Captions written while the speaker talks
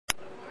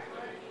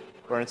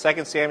We're in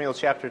 2 Samuel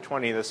chapter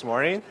 20 this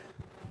morning.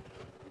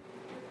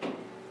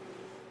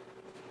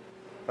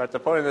 We're at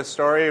the point of the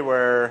story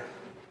where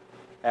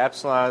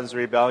Absalom's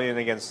rebellion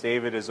against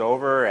David is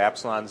over.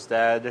 Absalom's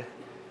dead.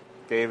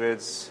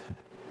 David's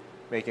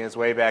making his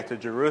way back to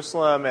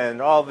Jerusalem,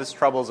 and all of his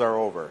troubles are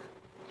over.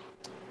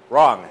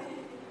 Wrong.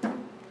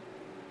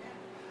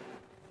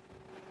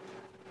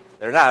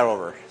 They're not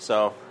over.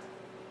 So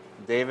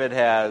David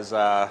has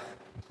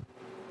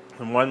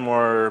one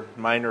more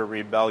minor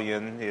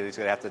rebellion he's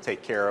going to have to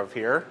take care of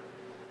here.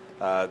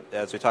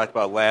 As we talked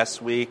about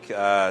last week,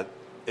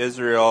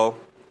 Israel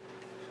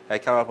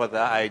had come up with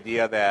the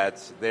idea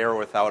that they were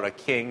without a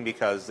king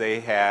because they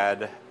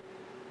had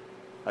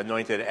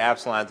anointed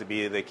Absalom to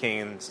be the king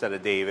instead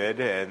of David,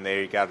 and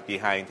they got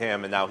behind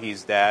him, and now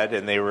he's dead,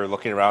 and they were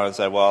looking around and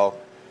said, well,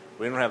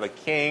 we don't have a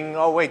king.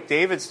 Oh, wait,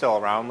 David's still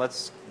around.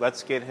 Let's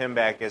get him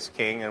back as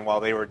king. And while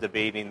they were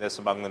debating this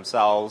among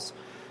themselves,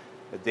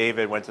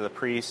 David went to the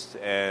priest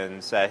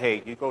and said,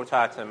 hey, you go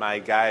talk to my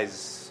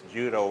guys,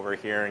 Judah, over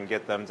here, and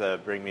get them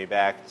to bring me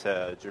back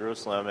to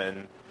Jerusalem.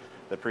 And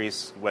the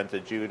priest went to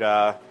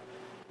Judah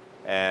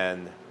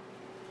and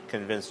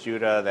convinced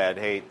Judah that,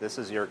 hey, this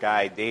is your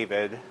guy,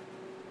 David.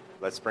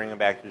 Let's bring him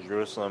back to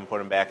Jerusalem, put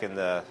him back in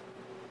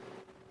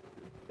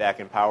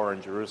power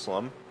in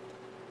Jerusalem.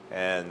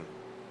 And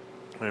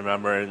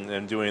remember,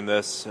 in doing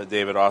this,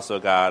 David also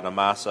got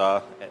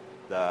Amasa,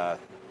 the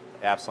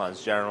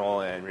Absalom's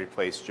general, and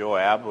replaced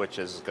Joab, which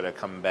is going to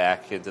come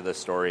back into the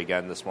story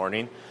again this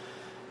morning.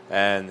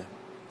 And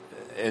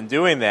in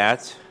doing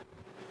that,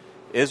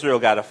 Israel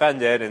got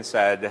offended and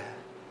said,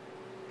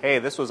 hey,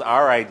 this was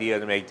our idea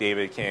to make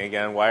David king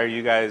again. Why are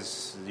you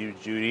guys, you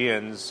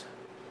Judeans,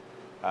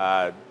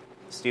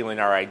 stealing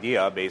our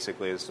idea,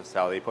 basically, is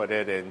how they put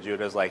it. And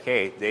Judah's like,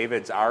 hey,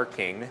 David's our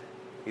king.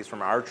 He's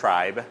from our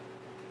tribe.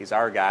 He's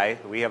our guy.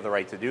 We have the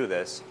right to do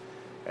this.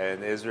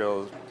 And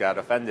Israel got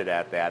offended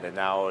at that. And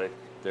now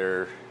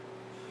we're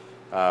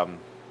going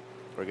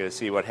to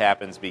see what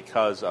happens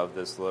because of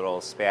this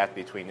little spat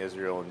between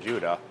Israel and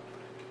Judah.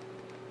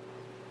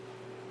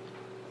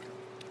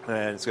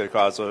 And it's going to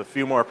cause a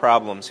few more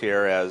problems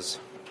here as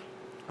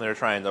they're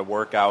trying to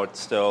work out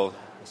still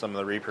some of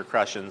the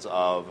repercussions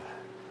of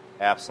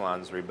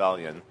Absalom's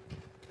rebellion.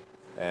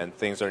 And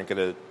things aren't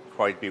going to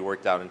quite be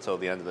worked out until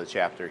the end of the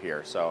chapter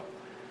here. So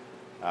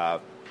we're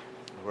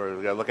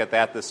going to look at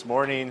that this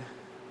morning,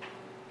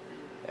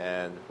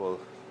 and we'll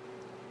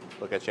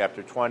look at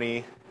chapter 20.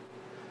 And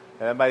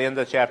then by the end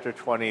of chapter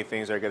 20,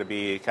 things are going to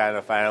be kind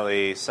of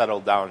finally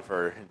settled down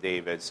for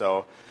David.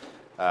 So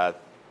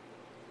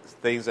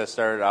things that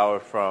started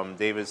out from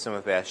David's sin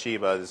with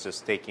Bathsheba is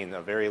just taking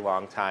a very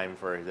long time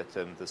for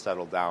him to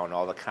settle down.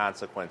 All the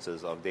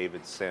consequences of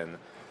David's sin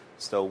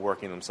still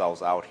working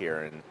themselves out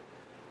here.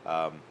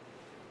 And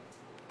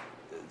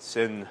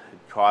sin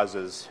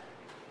causes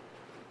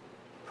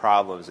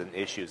problems and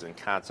issues and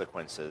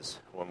consequences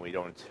when we're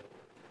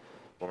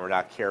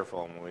not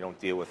careful and when we don't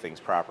deal with things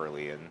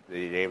properly. And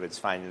David's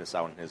finding this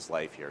out in his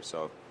life here.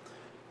 So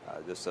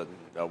just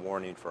a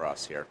warning for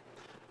us here.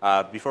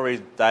 Before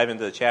we dive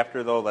into the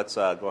chapter, though, let's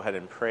go ahead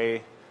and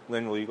pray.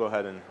 Lynn, will you go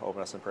ahead and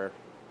open us in prayer?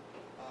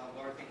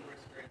 Lord, thank you for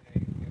this great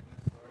day. Thank you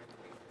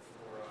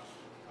for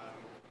time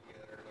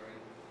together,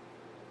 learning,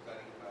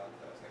 studying about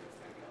Second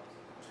Samuel.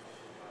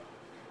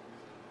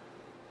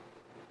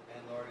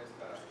 And Lord, as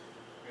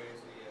great as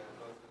we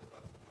go through this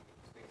lesson,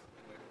 we take something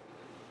away from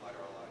it and apply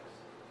to our lives.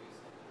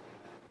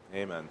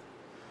 Amen.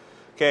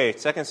 Okay,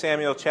 2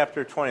 Samuel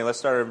chapter 20. Let's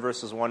start in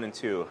verses 1 and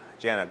 2.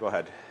 Jana, go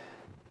ahead.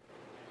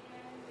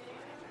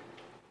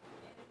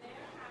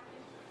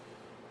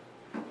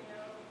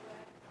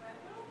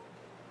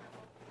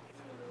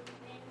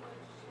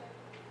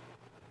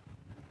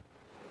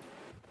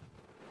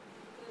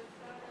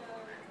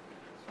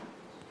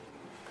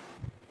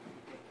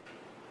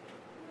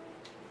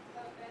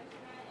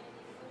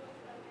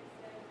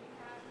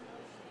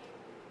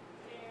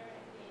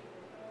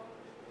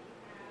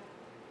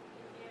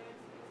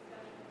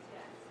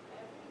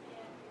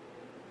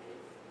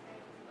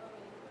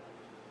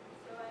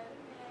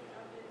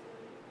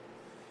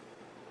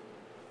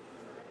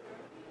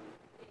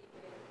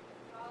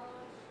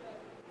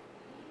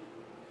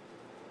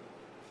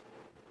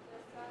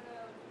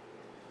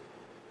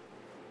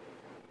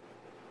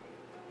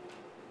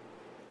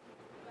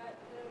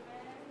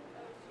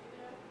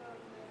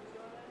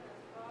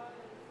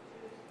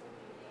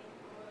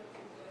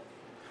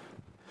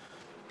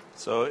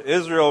 So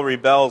Israel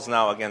rebels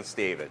now against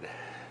David.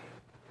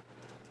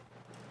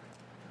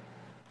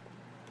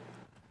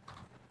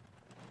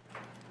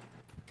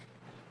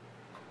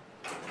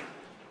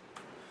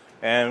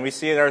 And we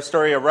see in our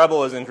story a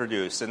rebel is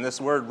introduced. And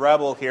this word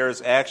rebel here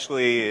is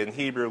actually in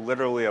Hebrew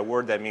literally a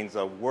word that means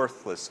a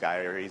worthless guy,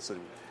 or he's a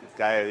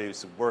guy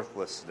who's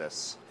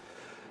worthlessness.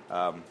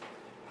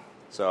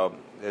 So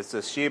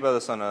it's Sheba,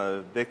 the son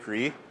of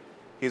Bichri.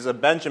 He's a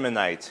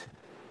Benjaminite.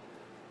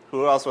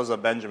 Who else was a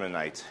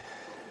Benjaminite?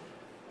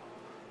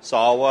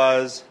 Saul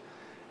was,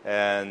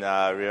 and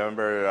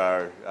remember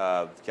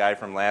our guy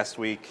from last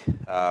week,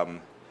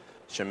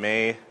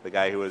 Shimei, the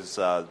guy who was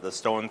the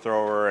stone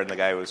thrower, and the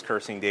guy who was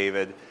cursing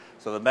David.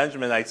 So the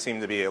Benjaminites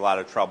seem to be a lot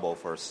of trouble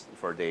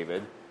for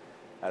David.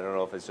 I don't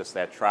know if it's just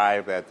that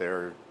tribe that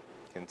they're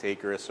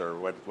cantankerous or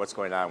what's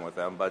going on with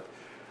them. But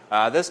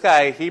this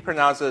guy, he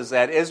pronounces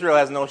that Israel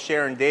has no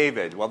share in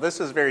David. Well, this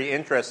is very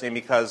interesting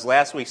because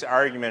last week's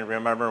argument,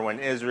 remember when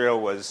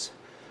Israel was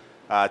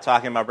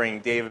talking about bringing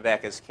David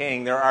back as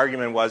king, their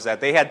argument was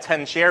that they had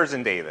 10 shares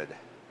in David.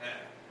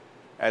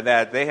 And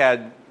that they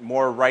had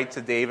more right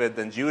to David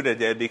than Judah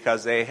did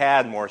because they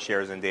had more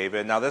shares in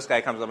David. Now this guy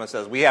comes up and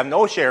says, we have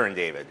no share in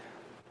David.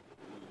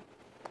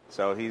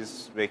 So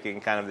he's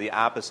making kind of the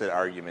opposite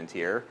argument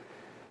here.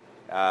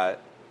 But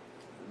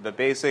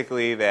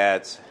basically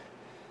that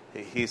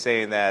he's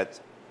saying that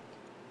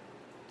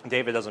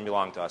David doesn't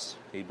belong to us.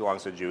 He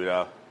belongs to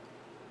Judah.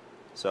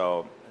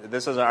 So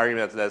this is an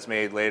argument that's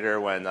made later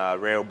when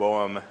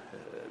Rehoboam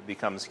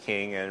becomes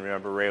king. And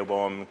remember,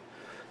 Rehoboam,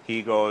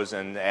 he goes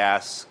and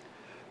asks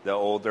the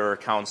older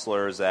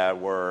counselors that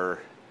were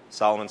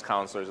Solomon's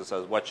counselors and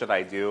says, what should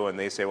I do? And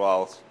they say,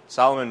 well,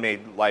 Solomon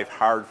made life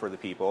hard for the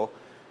people.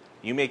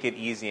 You make it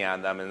easy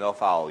on them and they'll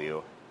follow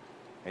you.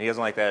 And he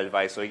doesn't like that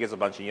advice, so he gets a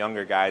bunch of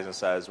younger guys and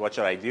says, what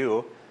should I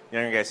do? The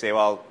younger guys say,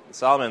 well,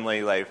 Solomon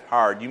made life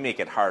hard. You make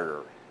it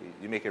harder.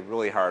 You make it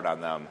really hard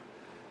on them.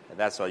 And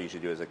that's what you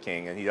should do as a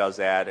king. And he does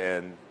that,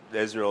 and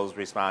Israel's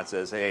response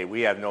is, hey,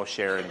 we have no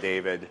share in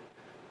David.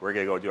 We're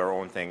going to go do our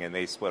own thing, and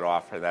they split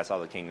off, and that's how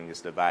the kingdom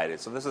gets divided.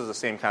 So this is the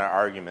same kind of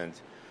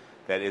argument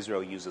that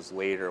Israel uses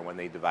later when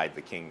they divide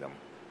the kingdom.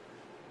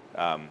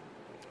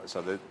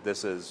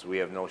 This is, we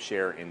have no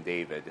share in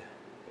David,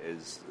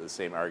 is the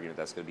same argument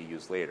that's going to be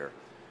used later.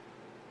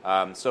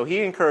 So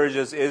he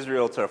encourages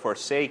Israel to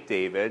forsake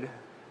David.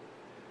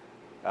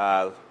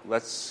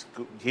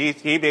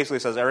 He basically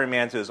says every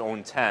man to his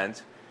own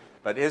tent,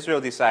 but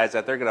Israel decides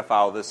that they're going to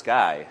follow this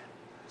guy.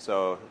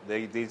 So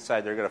they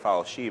decide they're going to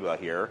follow Sheba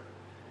here.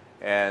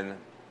 And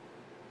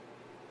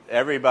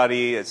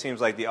everybody, it seems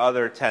like the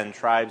other 10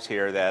 tribes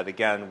here that,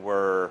 again,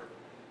 were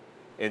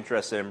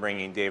interested in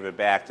bringing David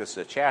back just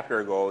a chapter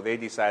ago, they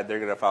decide they're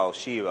going to follow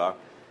Sheba.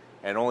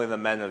 And only the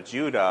men of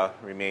Judah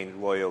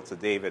remained loyal to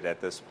David at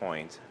this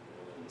point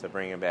to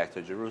bring him back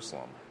to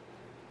Jerusalem.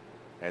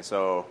 And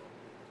so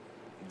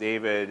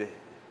David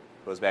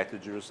goes back to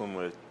Jerusalem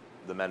with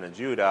the men of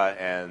Judah,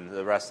 and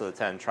the rest of the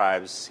 10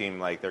 tribes seem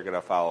like they're going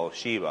to follow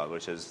Sheba,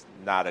 which is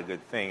not a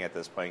good thing at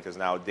this point because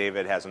now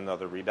David has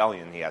another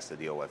rebellion he has to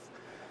deal with.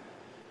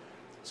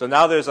 So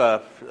now there's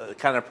a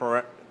kind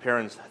of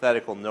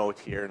parenthetical note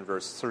here in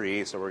verse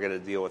 3, so we're going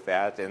to deal with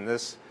that. And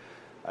this,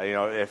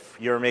 if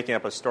you're making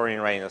up a story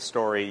and writing a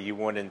story, you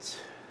wouldn't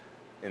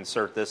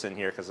insert this in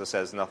here because this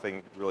has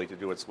nothing really to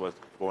do with what's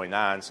going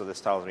on. So this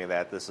tells me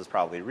that this is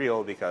probably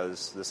real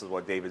because this is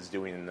what David's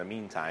doing in the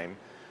meantime,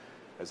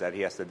 is that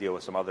he has to deal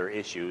with some other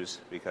issues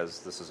because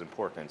this is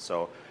important.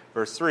 So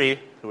verse 3,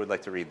 who would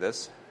like to read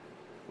this?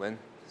 Lynn,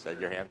 is that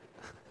your hand?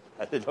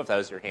 I didn't know if that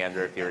was your hand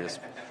or if you were just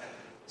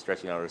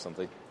stretching out or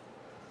something.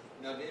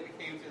 Now David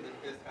came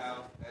to his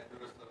house at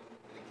Jerusalem,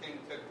 and the king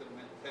took the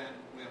 10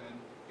 women,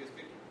 his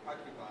 50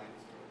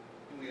 concubines,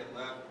 whom he had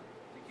left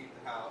to keep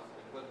the house,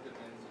 and put them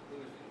in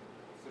seclusion,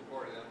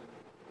 supported them,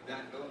 did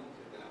not go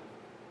into them,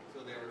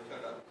 so they were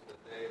shut up to the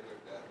day of their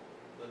death,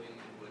 living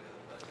in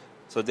widowhood.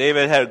 So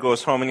David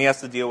goes home and he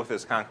has to deal with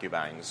his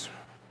concubines.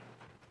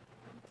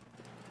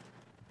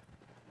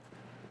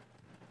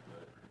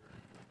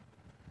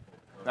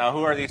 Now,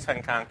 who are these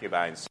 10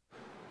 concubines?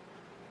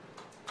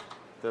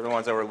 They're the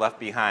ones that were left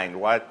behind.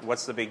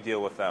 What's the big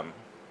deal with them?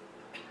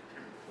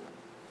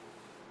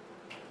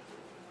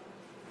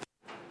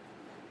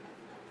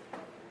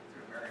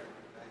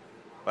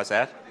 What's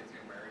that?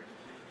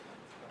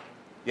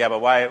 Yeah,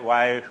 but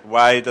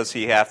why does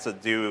he have to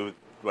do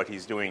what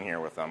he's doing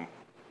here with them?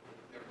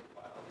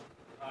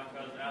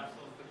 Because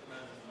Absalom took men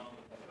and hung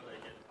them so they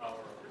get power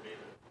over David.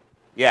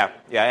 Yeah.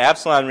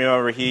 Absalom,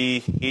 remember,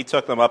 he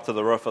took them up to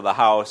the roof of the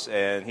house,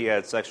 and he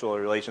had sexual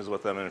relations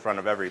with them in front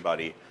of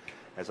everybody.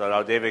 And so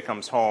now David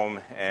comes home,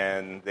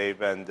 and they've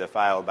been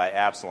defiled by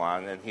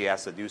Absalom, and he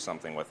has to do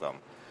something with them.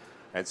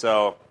 And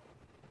so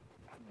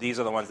these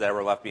are the ones that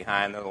were left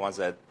behind. They're the ones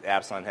that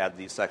Absalom had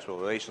these sexual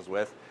relations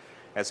with.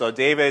 And so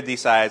David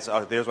decides,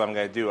 here's what I'm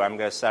going to do. I'm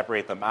going to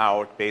separate them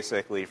out,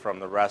 basically, from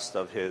the rest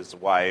of his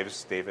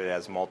wives. David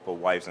has multiple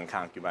wives and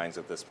concubines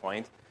at this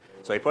point.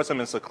 So he puts them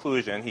in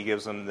seclusion. He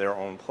gives them their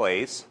own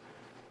place.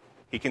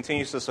 He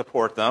continues to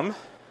support them.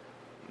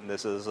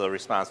 This is a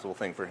responsible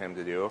thing for him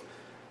to do.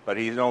 But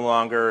he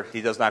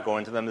does not go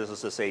into them. This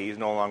is to say he's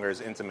no longer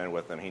as intimate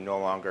with them. He no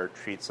longer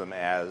treats them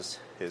as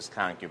his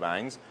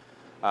concubines.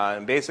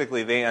 And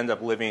basically, they end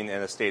up living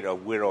in a state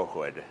of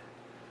widowhood.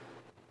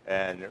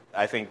 And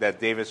I think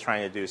that David's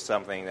trying to do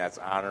something that's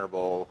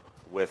honorable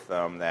with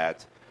them.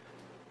 That,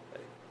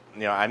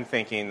 I'm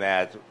thinking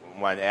that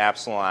when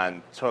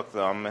Absalom took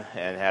them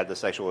and had the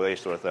sexual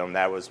relation with them,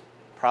 that was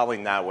probably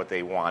not what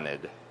they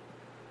wanted.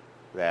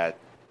 That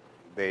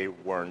they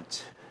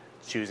weren't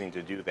choosing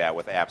to do that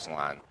with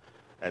Absalom.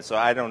 And so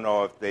I don't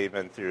know if they've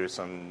been through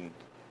some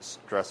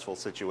stressful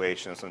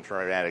situations, some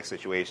traumatic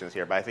situations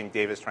here. But I think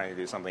David's trying to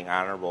do something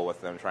honorable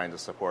with them, trying to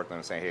support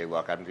them, saying, hey,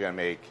 look, I'm going to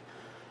make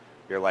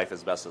your life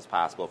as best as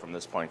possible from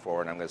this point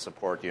forward. I'm going to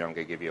support you. I'm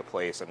going to give you a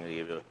place. I'm going to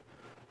give you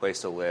a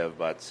place to live.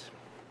 But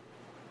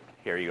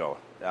here you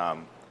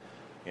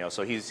go.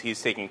 So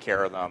he's taking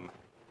care of them.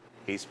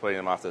 He's putting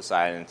them off to the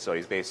side, and so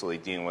he's basically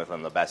dealing with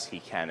them the best he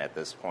can at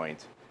this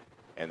point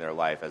in their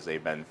life as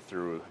they've been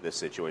through this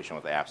situation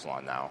with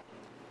Absalom now.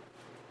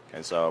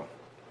 And so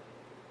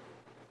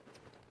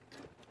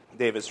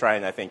David's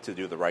trying, I think, to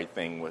do the right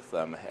thing with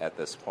them at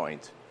this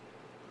point,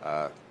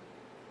 and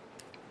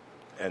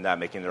not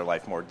making their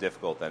life more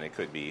difficult than it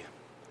could be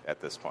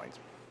at this point.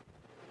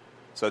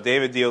 So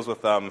David deals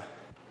with them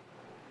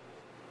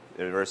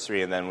in verse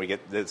 3, and then we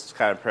get this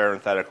kind of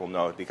parenthetical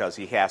note because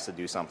he has to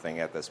do something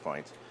at this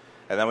point.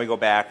 And then we go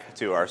back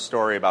to our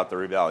story about the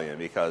rebellion,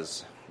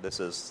 because this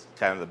is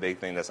kind of the big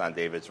thing that's on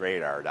David's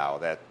radar now,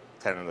 that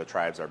 10 of the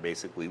tribes are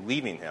basically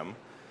leaving him.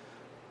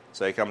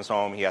 So he comes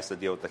home, he has to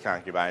deal with the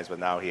concubines, but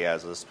now he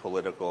has this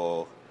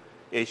political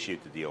issue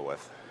to deal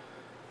with.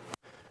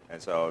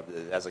 And so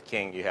as a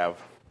king, you have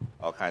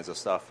all kinds of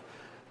stuff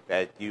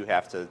that you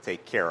have to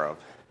take care of.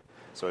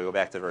 So we go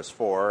back to verse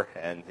 4,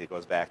 and it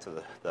goes back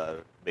to the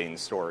main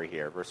story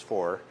here. Verse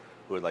 4,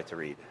 who would like to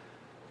read?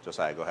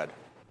 Josiah, go ahead.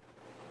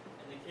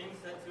 And the king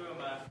said to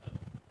Amasa,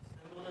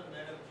 assemble the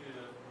men of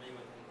Judah for me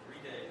within 3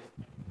 days,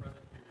 and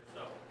present for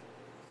yourself.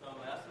 So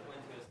Amasa went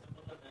to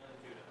assemble the men of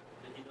Judah,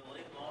 but he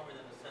delayed longer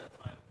than the set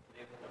time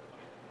David had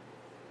appointed.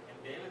 And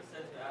David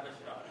said to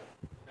Abishai,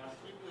 now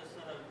Sheba the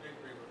son of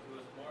Bichri, who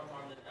was more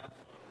harmed than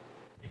Absalom,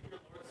 take your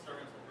Lord's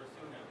servants and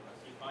pursue him, lest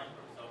he find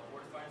for himself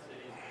fortified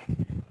cities and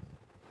escape us.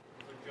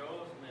 So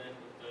Joab's men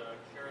with the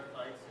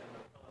Cherethites and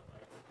the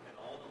Pelethites and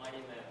all the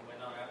mighty men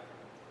went out after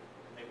him.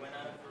 And they went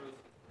out of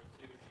Jerusalem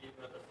to pursue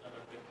Sheba the son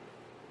of Bichri.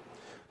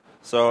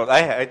 So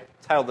I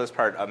titled this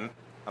part,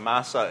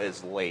 Amasa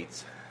is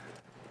late.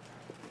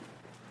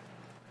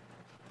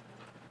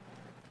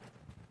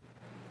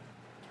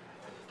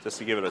 Just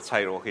to give it a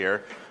title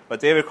here. But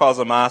David calls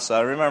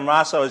Amasa. Remember,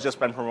 Amasa has just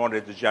been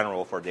promoted to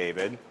general for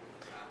David.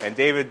 And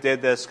David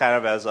did this kind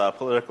of as a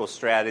political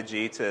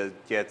strategy to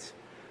get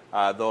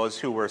those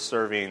who were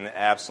serving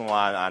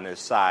Absalom on his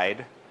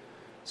side.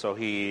 So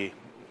he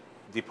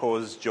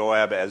deposed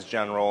Joab as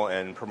general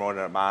and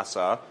promoted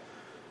Amasa.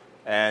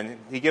 And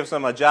he gives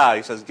them a job.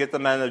 He says, get the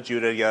men of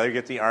Judah together,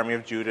 get the army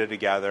of Judah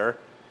together.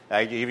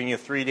 I'm giving you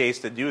 3 days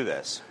to do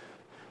this.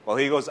 Well,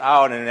 he goes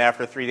out, and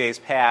after 3 days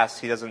pass,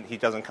 he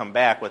doesn't come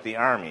back with the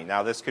army.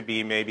 Now, this could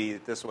be maybe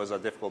this was a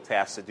difficult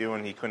task to do,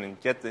 and he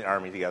couldn't get the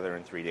army together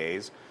in 3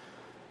 days.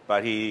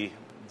 But he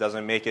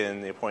doesn't make it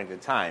in the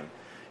appointed time.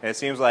 And it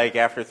seems like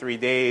after 3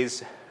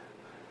 days,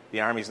 the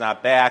army's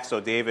not back,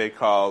 so David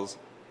calls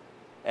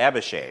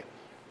Abishai.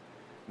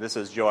 This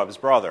is Joab's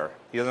brother.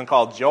 He doesn't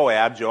call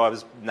Joab.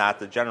 Joab's not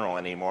the general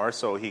anymore,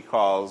 so he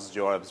calls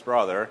Joab's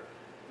brother.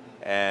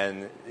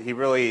 And he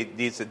really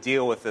needs to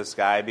deal with this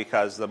guy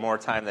because the more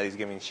time that he's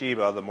giving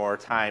Sheba, the more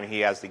time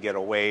he has to get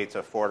away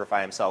to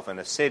fortify himself in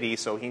a city,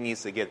 so he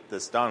needs to get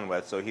this done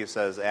with. So he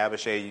says,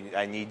 Abishai,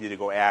 I need you to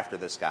go after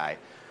this guy.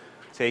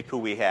 Take who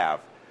we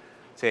have.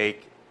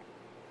 Take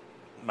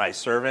my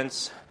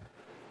servants.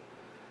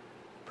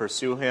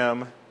 Pursue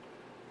him.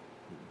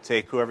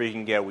 Take whoever you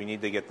can get. We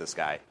need to get this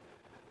guy.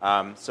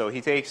 So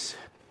he takes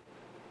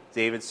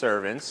David's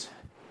servants.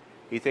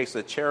 He takes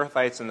the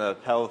Cherethites and the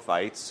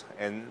Pelethites,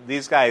 and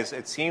these guys,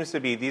 it seems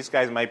to be, these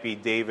guys might be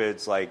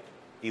David's,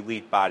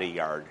 elite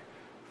bodyguard,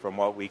 from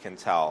what we can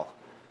tell.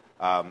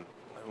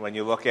 When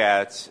you look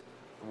at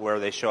where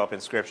they show up in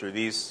Scripture,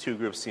 these two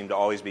groups seem to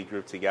always be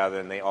grouped together,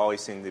 and they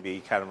always seem to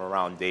be kind of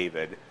around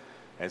David.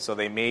 And so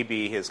they may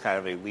be his kind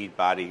of elite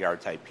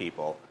bodyguard type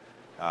people.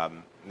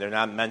 They're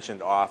not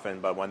mentioned often,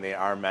 but when they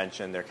are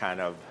mentioned, they're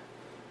kind of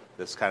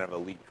this kind of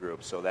elite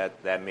group. So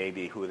that may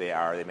be who they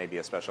are. They may be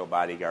a special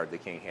bodyguard the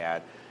king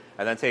had.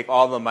 And then take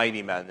all the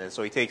mighty men. And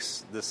so he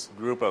takes this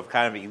group of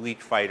kind of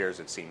elite fighters,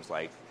 it seems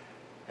like,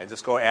 and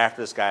just go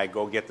after this guy,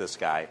 go get this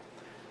guy.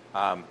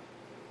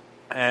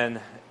 And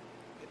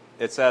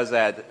it says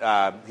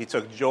that he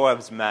took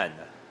Joab's men.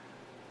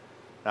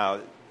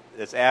 Now,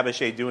 it's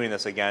Abishai doing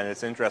this again.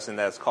 It's interesting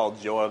that it's called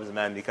Joab's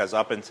men because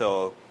up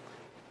until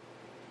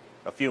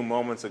a few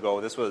moments ago,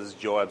 this was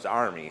Joab's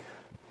army.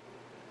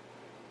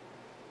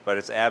 But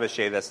it's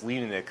Abishai that's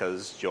leading it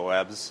because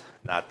Joab's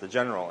not the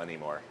general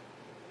anymore.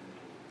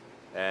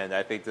 And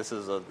I think this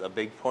is a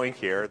big point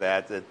here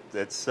that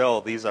it's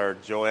still, these are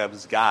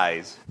Joab's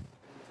guys.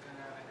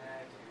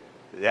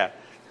 Yeah.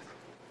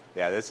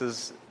 Yeah, this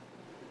is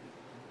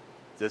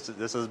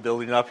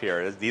building up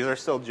here. These are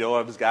still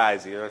Joab's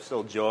guys. These are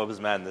still Joab's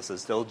men. This is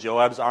still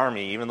Joab's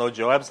army, even though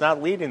Joab's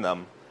not leading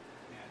them.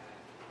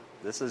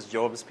 This is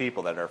Joab's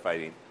people that are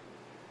fighting.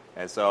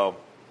 And so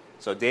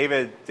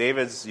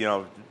David's,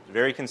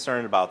 very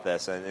concerned about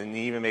this, and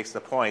he even makes the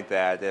point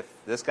that if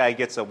this guy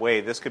gets away,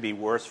 this could be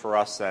worse for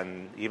us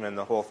than even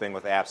the whole thing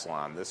with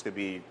Absalom. This could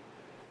be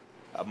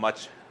a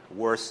much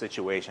worse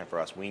situation for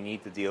us. We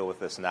need to deal with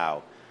this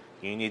now.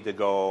 You need to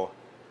go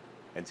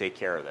and take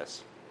care of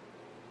this.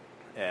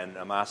 And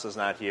Amasa's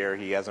not here.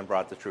 He hasn't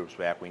brought the troops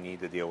back. We need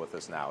to deal with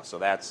this now. So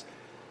that's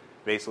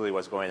basically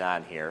what's going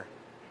on here,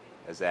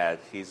 is that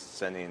he's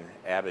sending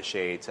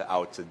Abishai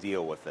out to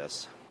deal with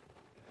this,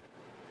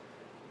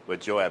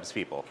 with Joab's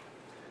people.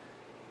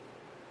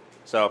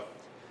 So,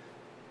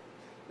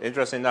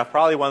 interesting enough,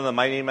 probably one of the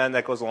mighty men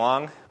that goes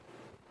along,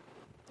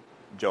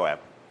 Joab.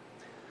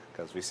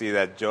 Because we see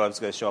that Joab's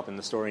going to show up in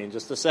the story in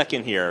just a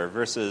second here,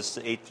 verses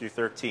 8 through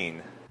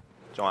 13.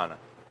 Joanna.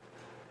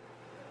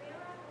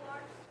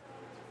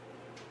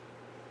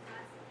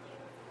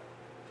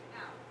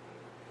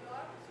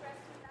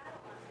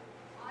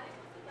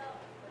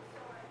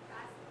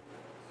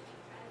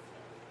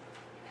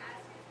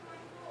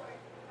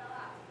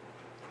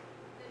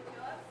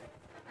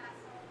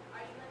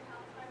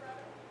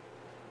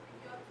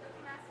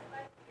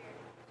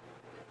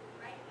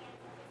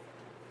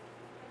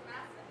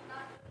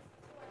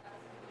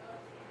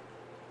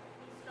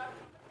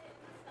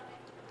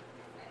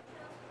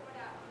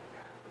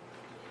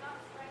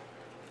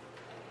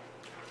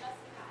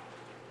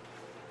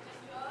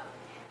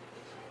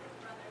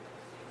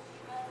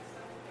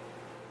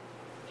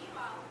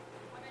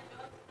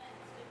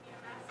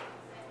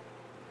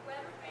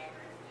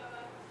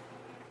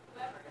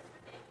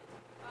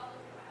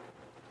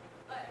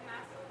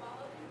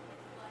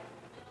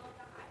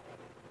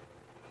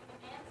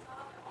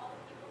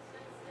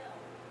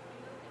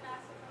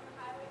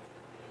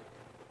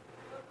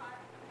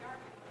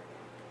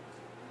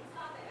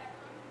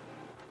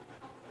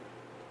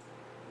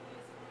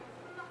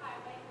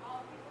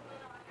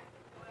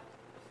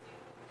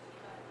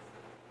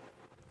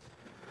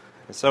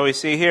 And so we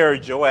see here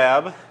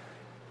Joab,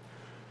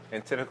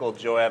 in typical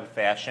Joab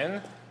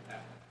fashion,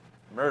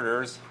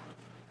 murders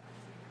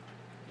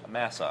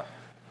Amasa.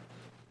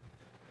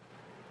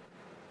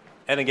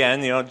 And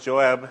again,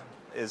 Joab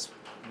is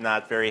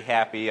not very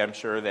happy. I'm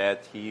sure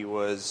that he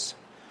was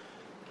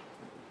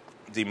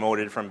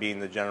demoted from being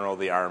the general of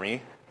the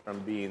army, from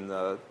being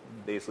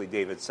basically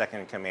David's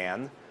second in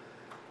command.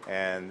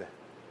 And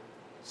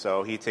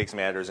so he takes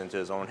matters into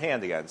his own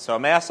hand again. So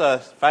Amasa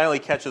finally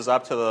catches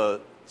up to the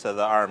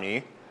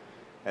army,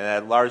 and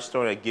that large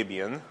stone at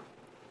Gibeon.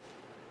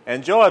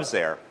 And Joab's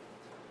there.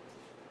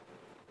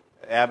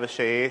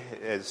 Abishai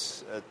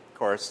is, of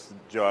course,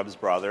 Joab's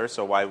brother,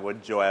 so why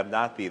would Joab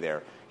not be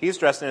there? He's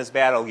dressed in his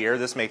battle gear.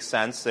 This makes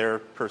sense. They're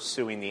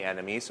pursuing the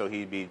enemy, so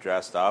he'd be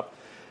dressed up.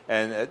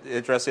 And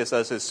it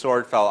says his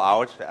sword fell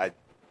out. I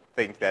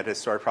think that his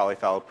sword probably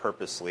fell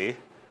purposely.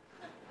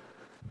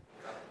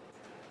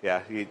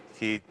 Yeah,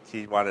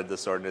 he wanted the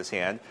sword in his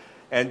hand.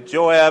 And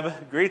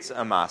Joab greets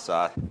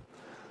Amasa.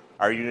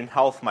 Are you in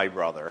health, my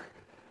brother?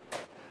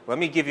 Let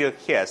me give you a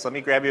kiss. Let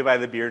me grab you by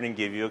the beard and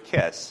give you a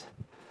kiss.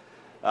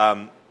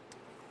 A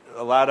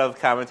lot of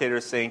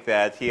commentators think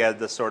that he had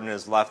the sword in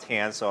his left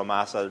hand, so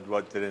Amasa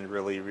didn't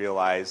really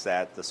realize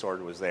that the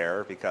sword was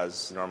there,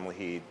 because normally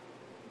he'd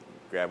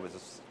have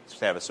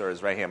a sword in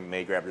his right hand,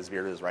 may grab his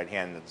beard with his right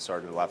hand and the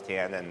sword in the left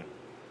hand, and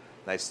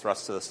nice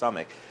thrust to the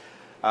stomach.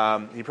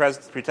 He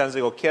pretends to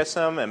go kiss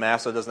him.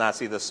 Amasa does not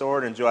see the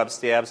sword, and Joab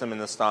stabs him in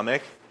the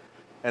stomach,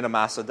 and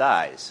Amasa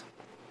dies.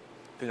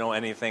 If you know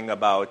anything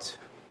about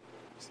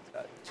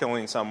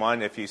killing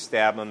someone, if you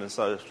stab them in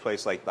such a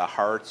place like the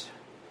heart,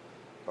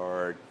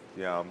 or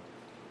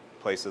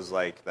places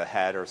like the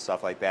head or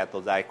stuff like that,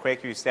 they'll die quick.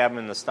 If you stab them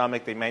in the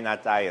stomach, they might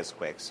not die as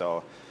quick.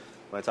 So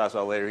when it talks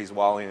about later he's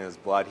wallowing in his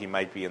blood, he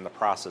might be in the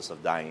process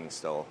of dying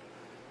still.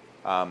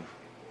 And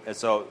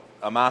so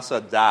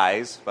Amasa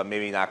dies, but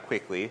maybe not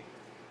quickly.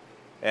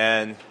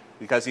 And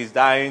because he's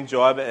dying,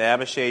 Joab and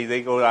Abishai,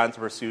 they go on to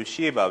pursue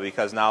Sheba,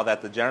 because now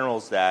that the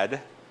general's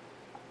dead,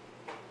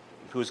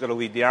 who's going to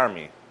lead the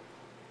army?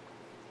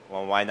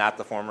 Well, why not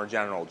the former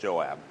general,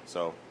 Joab?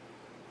 So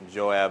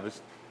Joab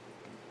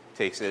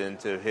takes it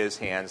into his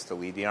hands to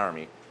lead the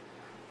army.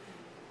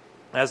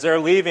 As they're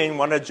leaving,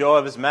 one of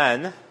Joab's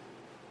men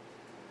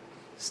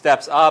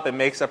steps up and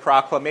makes a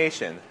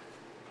proclamation.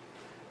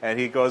 And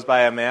he goes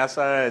by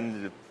Amasa,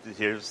 and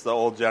here's the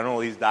old general.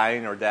 He's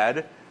dying or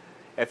dead.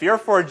 If you're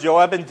for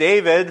Joab and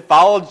David,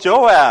 follow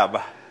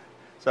Joab.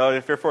 So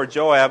if you're for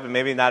Joab, and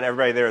maybe not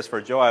everybody there is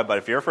for Joab, but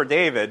if you're for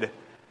David,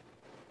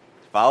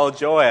 follow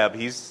Joab.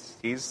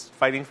 He's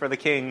fighting for the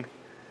king.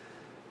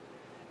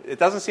 It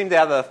doesn't seem to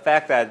have the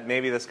effect that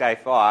maybe this guy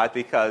thought,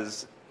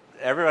 because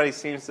everybody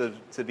seems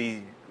to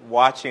be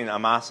watching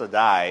Amasa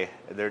die.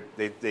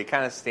 They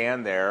kind of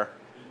stand there.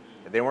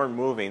 They weren't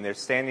moving. They're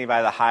standing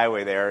by the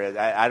highway there.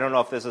 I don't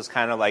know if this is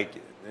kind of like,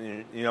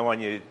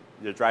 when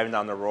you're driving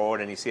down the road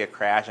and you see a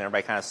crash and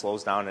everybody kind of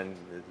slows down and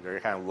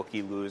they're kind of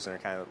looky-loos and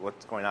they're kind of,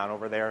 what's going on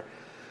over there?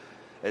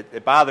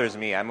 It bothers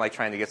me. I'm like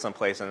trying to get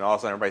someplace and all of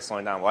a sudden everybody's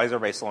slowing down. Why is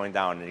everybody slowing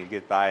down? And you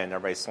get by and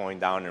everybody's slowing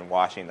down and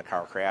watching the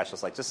car crash.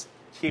 It's like, just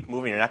keep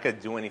moving. You're not going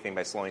to do anything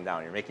by slowing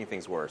down. You're making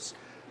things worse.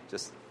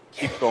 Just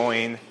keep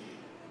going.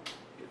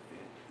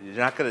 You're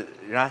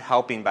not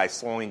helping by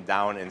slowing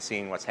down and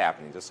seeing what's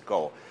happening. Just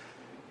go.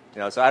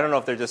 So I don't know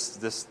if they're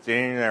just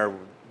standing there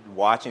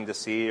watching to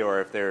see,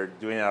 or if they're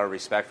doing it out of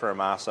respect for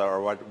Amasa,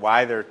 or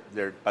why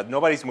they're but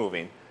nobody's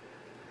moving.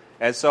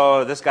 And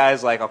so this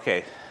guy's like,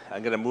 okay,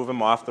 I'm going to move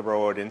him off the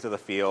road into the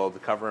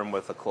field, cover him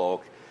with a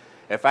cloak.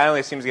 And finally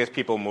it seems to get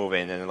people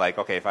moving, and like,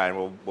 okay,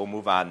 fine, we'll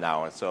move on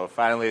now. And so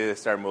finally they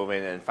start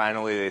moving, and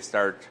finally they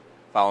start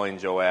following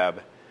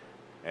Joab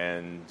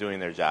and doing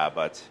their job.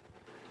 But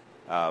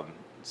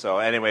so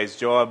anyways,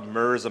 Joab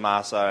murders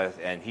Amasa,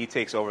 and he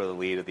takes over the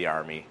lead of the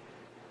army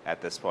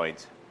at this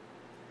point.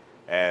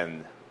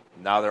 And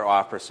now they're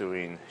off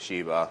pursuing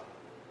Sheba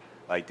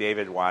like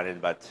David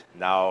wanted, but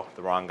now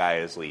the wrong guy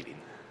is leading.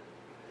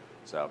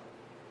 So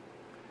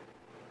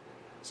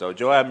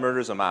Joab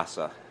murders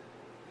Amasa.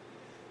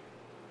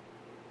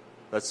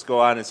 Let's go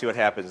on and see what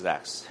happens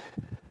next.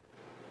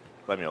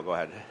 Lemuel, go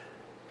ahead.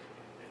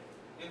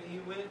 And he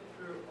went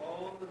through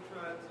all the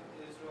tribes of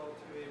Israel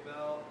to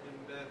Abel and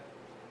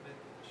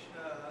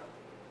Beth-Machah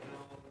and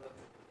all the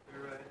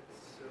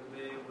Berites. So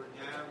they were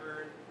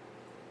gathered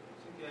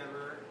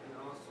together and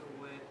also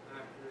went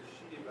after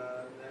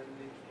Sheba. Then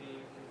they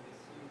came and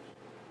besieged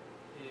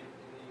him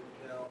in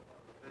Abel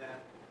of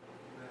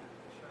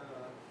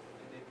Beth-Machah,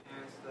 and they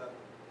passed up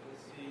the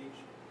siege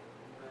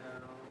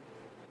round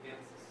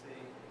against the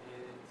city,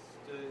 and it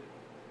stood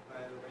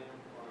by the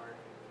rampart,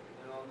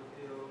 and all the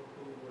people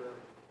who were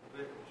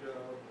with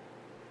Job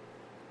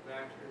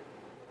battered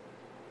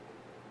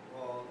the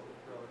wall to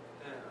throw it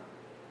down.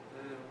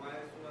 Then a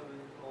wise woman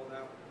called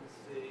out from the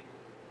city,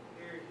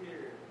 "Here,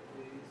 here,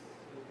 please,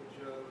 so that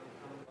Job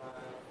come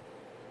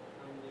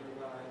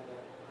nearby,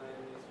 that I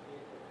may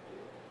speak with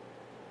you."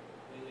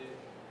 And it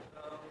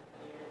come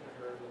near to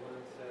her, the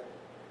woman said,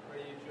 "Are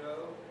you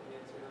Job?" He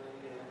answered, "I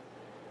am."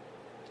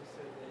 She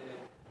said to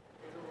him,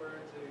 "Hear the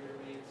words of your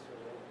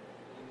maidservant,"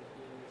 and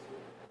he was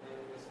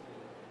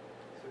listening.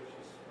 So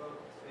she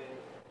spoke, saying,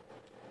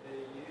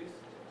 "They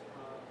used to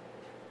talk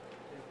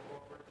in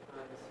former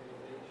times, saying,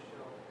 they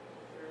shall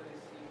surely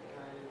seek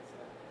guidance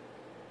at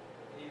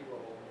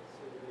evil,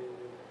 so they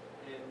will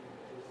end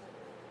this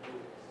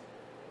use.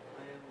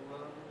 I am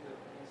among the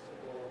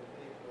peaceable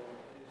people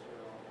of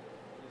Israel,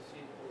 who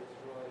seek to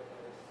destroy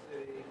a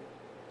city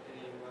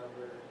and a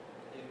lover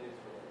in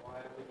Israel.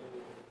 Why would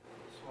you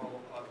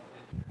swallow up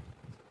Israel?"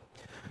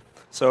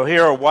 So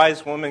here a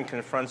wise woman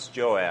confronts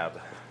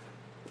Joab.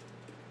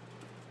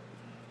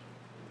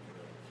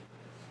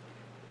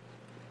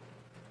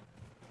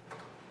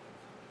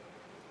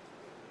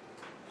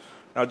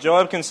 Now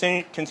Joab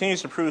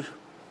continues to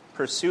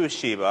pursue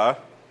Sheba.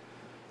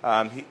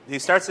 He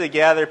starts to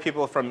gather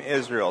people from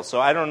Israel. So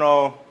I don't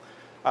know,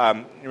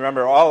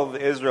 remember all of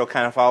Israel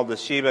kind of followed the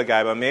Sheba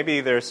guy, but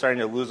maybe they're starting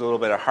to lose a little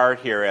bit of heart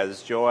here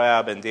as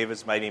Joab and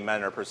David's mighty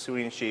men are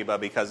pursuing Sheba,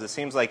 because it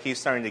seems like he's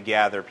starting to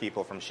gather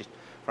people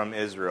from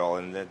Israel,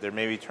 and they're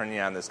maybe turning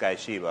on this guy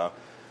Sheba.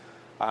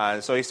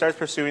 So he starts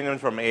pursuing them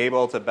from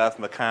Abel to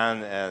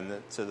Beth-Machah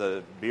and to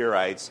the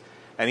Berites.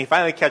 And he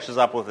finally catches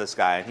up with this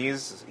guy, and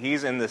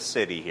he's in this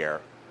city here.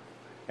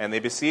 And they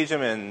besiege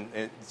him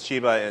in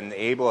Sheba and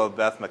Abel of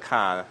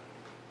Beth-Machah.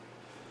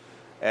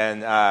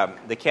 And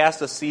they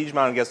cast a siege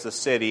mound against the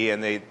city,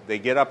 and they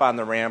get up on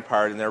the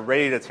rampart, and they're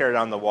ready to tear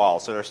down the wall.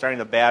 So they're starting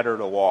to batter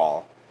the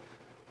wall.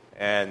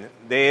 And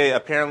they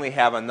apparently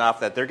have enough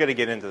that they're going to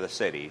get into the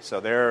city. So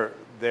they're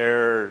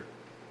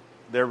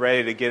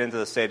ready to get into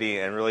the city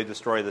and really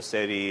destroy the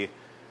city.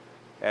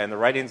 And the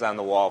writing's on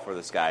the wall for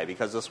this guy,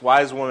 because this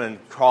wise woman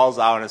calls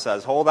out and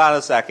says, "Hold on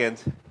a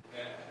second.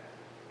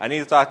 I need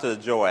to talk to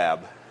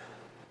Joab."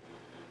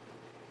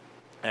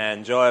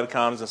 And Joab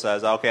comes and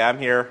says, "Okay, I'm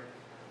here.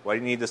 What do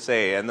you need to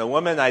say?" And the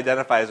woman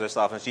identifies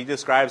herself, and she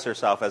describes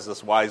herself as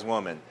this wise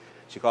woman.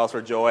 She calls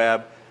for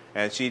Joab,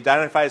 and she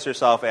identifies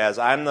herself as,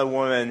 "I'm the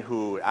woman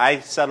who, I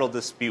settle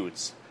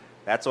disputes.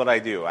 That's what I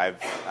do. I'm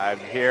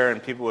here,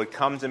 and people would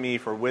come to me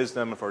for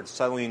wisdom, for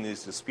settling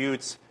these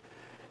disputes.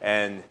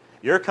 And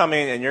you're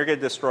coming, and you're going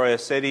to destroy a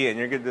city, and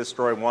you're going to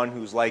destroy one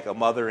who's like a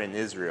mother in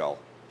Israel.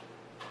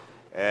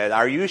 And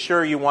are you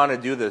sure you want to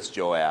do this,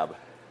 Joab?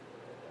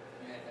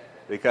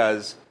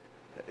 Because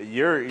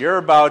you're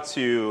about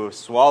to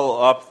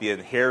swallow up the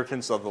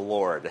inheritance of the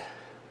Lord.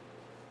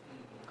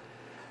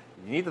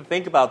 You need to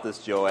think about this,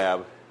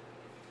 Joab.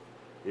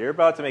 You're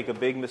about to make a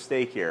big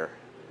mistake here."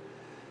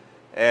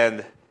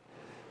 And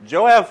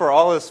Joab, for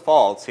all his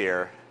faults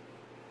here,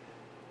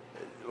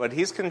 when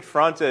he's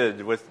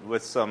confronted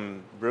with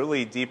some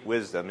really deep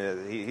wisdom,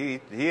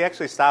 he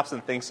actually stops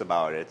and thinks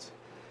about it.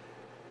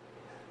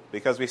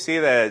 Because we see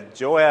that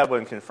Joab,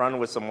 when confronted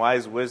with some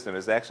wise wisdom,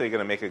 is actually going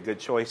to make a good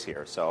choice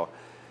here. So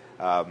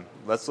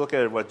let's look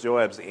at what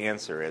Joab's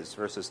answer is,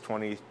 verses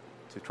 20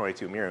 to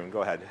 22. Miriam,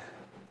 go ahead. And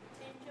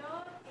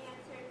Joab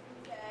answered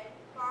and said,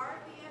 Far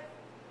be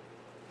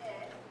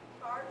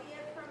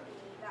it from me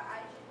that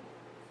I should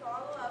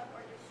swallow up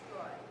or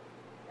destroy.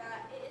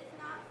 That it is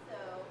not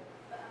so,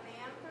 but a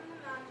man from the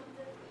mountains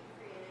of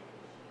Ephraim,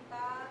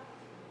 Sheba,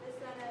 the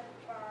son of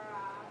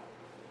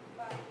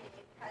Barabaim,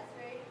 has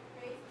raised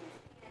his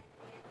hand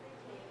against the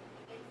king,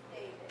 against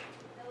David.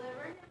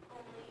 Deliver him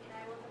only, and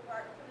I will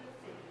depart from the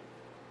city.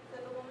 So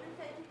the woman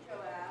said to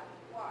Joab,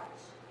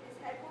 Watch, his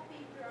head will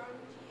be thrown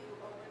to you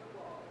over the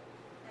wall.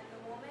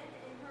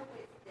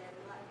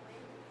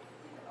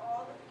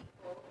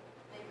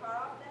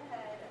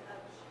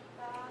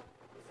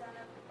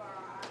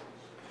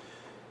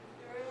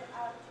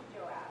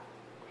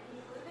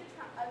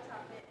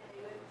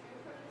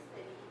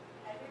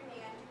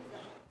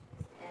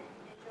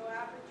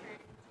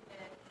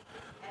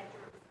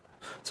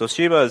 So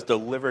Sheba is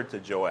delivered to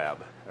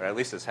Joab, or at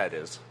least his head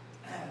is.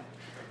 I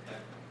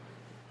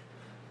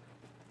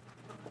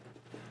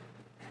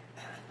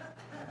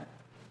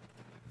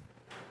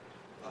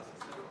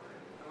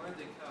wanted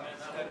to cut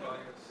his head while he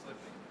was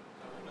slipping.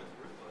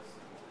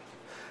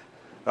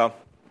 Well,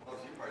 Oh,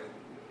 she probably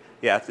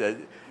yeah,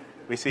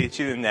 we see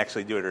she didn't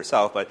actually do it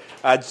herself. But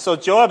so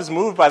Joab's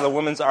moved by the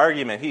woman's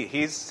argument. He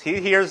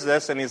hears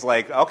this and he's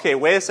like, okay,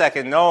 wait a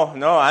second. No,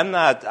 I'm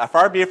not.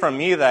 Far be it from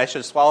me that I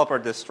should swallow up or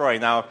destroy.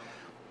 Now,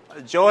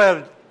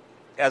 Joab,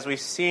 as we've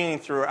seen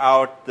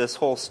throughout this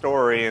whole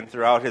story and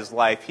throughout his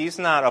life, he's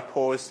not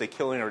opposed to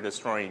killing or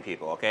destroying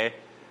people, okay?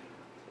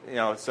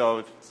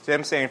 So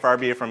him saying, far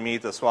be it from me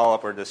to swallow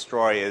up or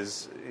destroy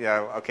is,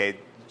 okay,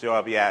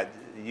 Joab, yeah,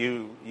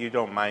 you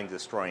don't mind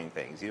destroying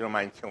things. You don't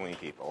mind killing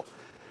people.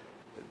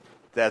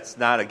 That's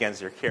not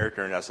against your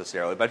character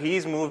necessarily. But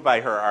he's moved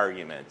by her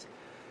argument.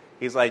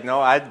 He's like,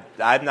 no, I'm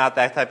not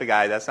that type of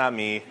guy. That's not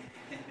me.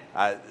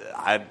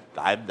 I'm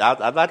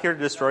not here to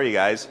destroy you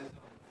guys.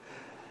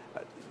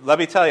 Let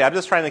me tell you, I'm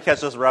just trying to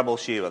catch this rebel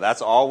Sheba.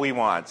 That's all we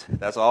want.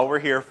 That's all we're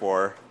here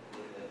for.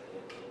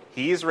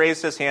 He's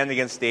raised his hand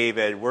against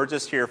David. We're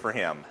just here for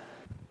him.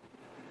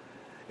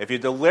 If you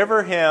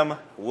deliver him,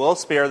 we'll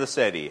spare the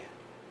city.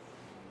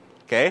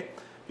 Okay?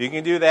 If you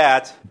can do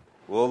that,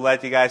 we'll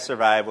let you guys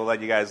survive. We'll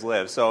let you guys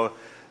live. So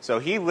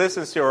he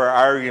listens to her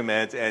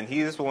argument, and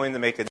he's willing to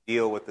make a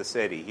deal with the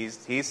city.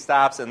 He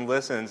stops and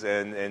listens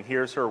and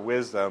hears her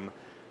wisdom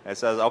and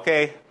says,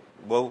 okay,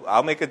 well,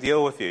 I'll make a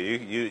deal with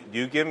you.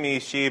 You give me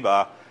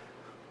Sheba,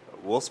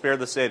 we'll spare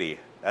the city.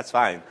 That's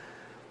fine.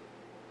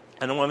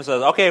 And the woman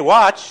says, okay,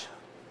 watch.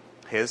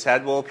 His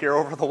head will appear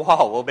over the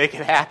wall. We'll make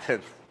it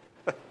happen.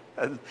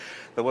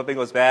 The woman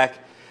goes back,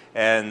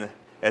 and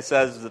it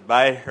says that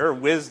by her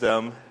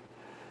wisdom,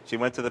 she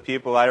went to the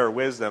people by her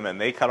wisdom,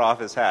 and they cut off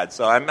his head.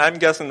 So I'm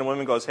guessing the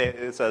woman goes, hey,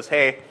 it says,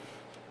 hey,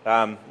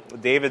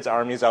 David's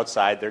army's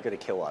outside. They're going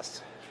to kill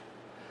us.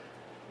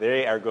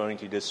 They are going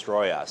to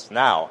destroy us.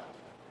 Now,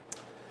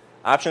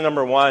 option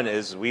number one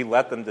is we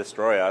let them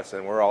destroy us,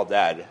 and we're all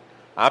dead.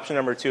 Option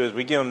number two is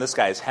we give them this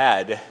guy's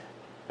head,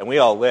 and we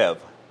all live.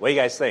 What do you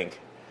guys think?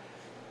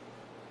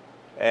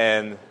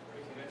 And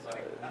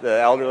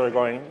the elders are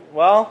going,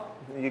 well,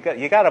 you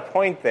got a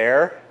point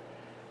there.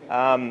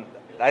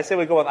 I say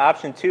we go with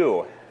option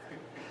two.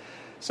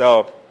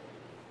 So,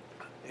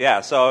 yeah,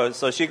 so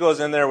she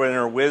goes in there with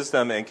her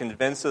wisdom and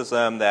convinces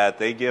them that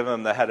they give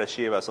him the head of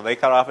Sheba. So they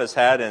cut off his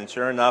head, and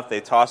sure enough,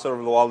 they toss it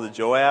over the wall to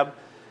Joab.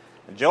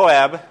 And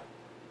Joab,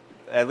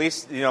 at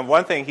least,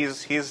 one thing,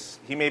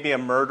 he may be a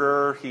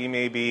murderer, he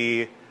may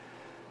be,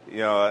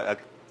 a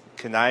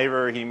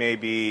conniver, he may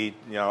be,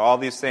 all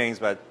these things,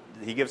 but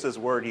he gives his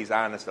word. He's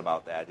honest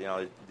about that.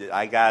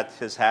 I got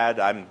his head.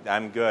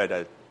 I'm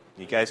good.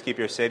 You guys keep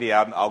your city.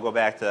 I'll go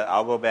back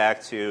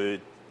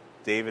to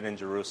David in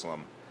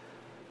Jerusalem.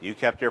 You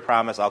kept your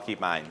promise. I'll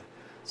keep mine.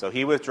 So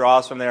he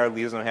withdraws from there,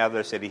 leaves them have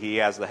their city. He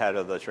has the head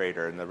of the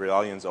traitor, and the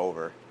rebellion's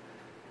over.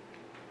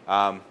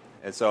 And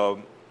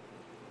so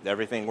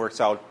everything works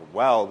out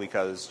well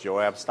because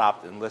Joab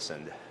stopped and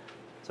listened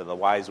to the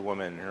wise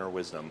woman and her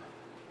wisdom.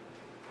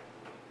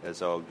 And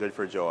so good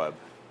for Joab.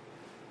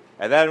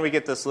 And then we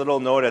get this little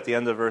note at the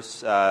end of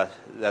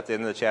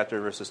the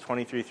chapter, verses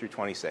 23 through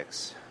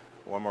 26.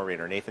 One more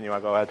reader. Nathan, you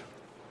want to go ahead?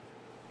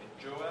 And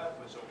Joab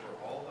was over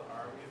all the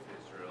army of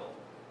Israel.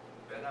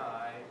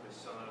 Benai, the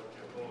son of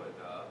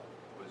Jehoiada,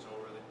 was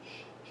over the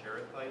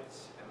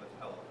Cherethites and the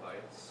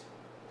Pelethites.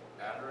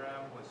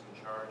 Adoram was in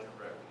charge of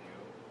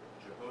revenue.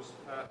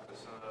 Jehoshaphat, the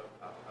son of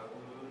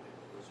Ahilud,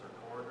 was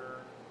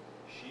recorder.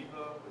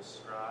 Sheba was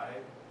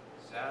scribe.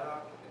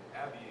 Zadok and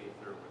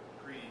Abiathar were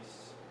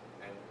priests.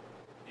 And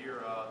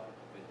Ira,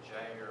 the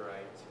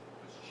Jairite,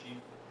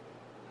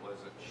 was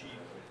a chief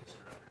minister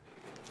under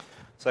David.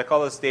 So I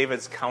call this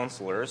David's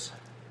counselors.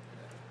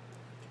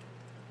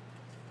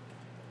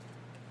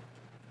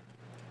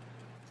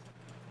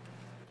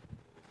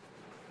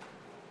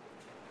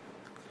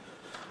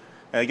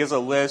 And it gives a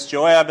list.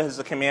 Joab is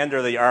the commander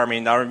of the army.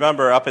 Now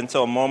remember, up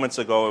until moments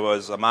ago it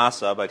was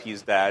Amasa, but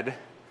he's dead.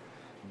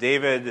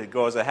 David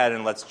goes ahead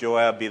and lets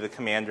Joab be the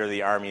commander of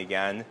the army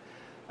again.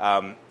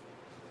 I'm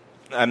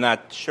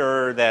not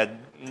sure that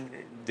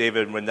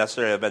David would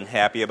necessarily have been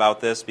happy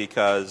about this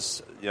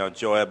because,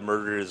 Joab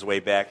murdered his way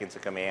back into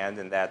command,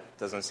 and that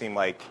doesn't seem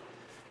like,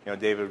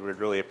 David would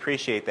really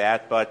appreciate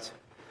that. But,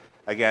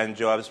 again,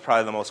 Joab is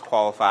probably the most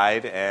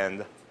qualified,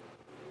 and,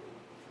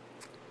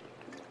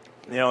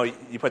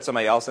 you put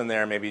somebody else in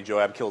there, maybe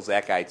Joab kills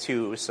that guy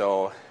too,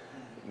 so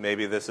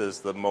maybe this is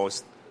the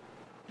most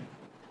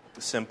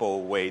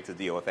simple way to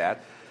deal with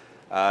that.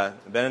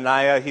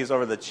 Benaniah, he's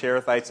over the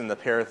Cherethites and the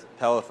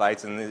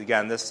Pelethites. And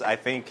again, this, I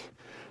think,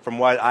 from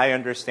what I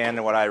understand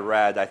and what I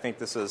read, I think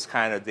this is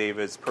kind of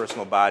David's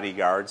personal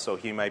bodyguard, so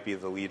he might be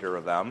the leader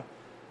of them.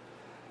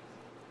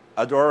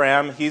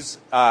 Adoram, he's,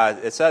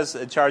 it says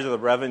in charge of the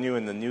revenue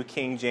in the New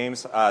King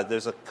James.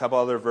 There's a couple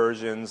other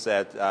versions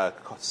that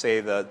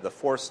say the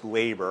forced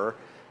labor,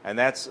 and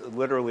that's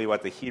literally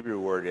what the Hebrew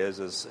word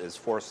is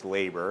forced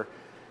labor.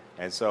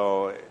 And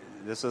so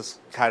this is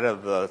kind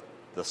of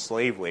the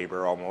slave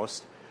labor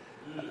almost.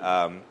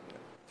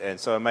 And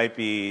so it might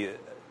be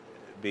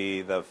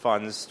the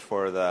funds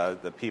for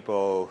the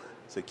people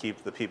to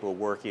keep the people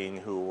working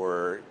who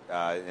were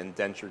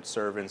indentured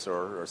servants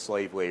or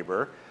slave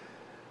labor.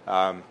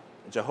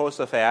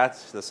 Jehoshaphat,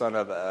 the son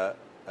of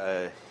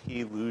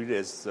Helud,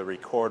 is the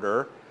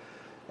recorder.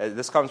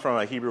 This comes from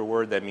a Hebrew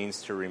word that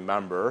means to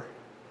remember,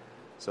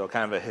 so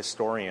kind of a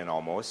historian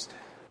almost.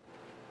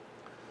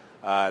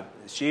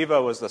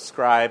 Shiva was the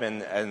scribe,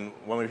 and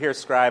when we hear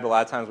scribe, a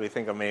lot of times we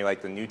think of maybe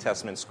like the New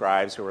Testament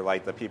scribes, who were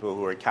like the people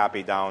who would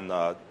copy down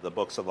the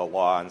books of the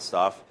law and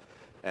stuff.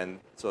 And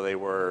so they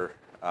were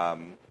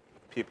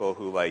people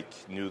who like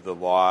knew the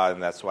law,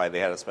 and that's why they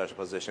had a special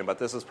position. But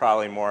this is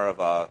probably more of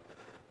a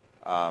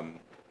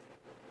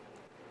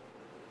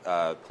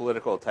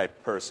political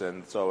type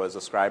person. So as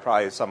a scribe,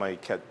 probably somebody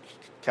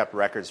kept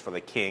records for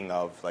the king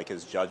of like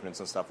his judgments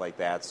and stuff like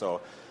that.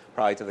 So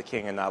probably to the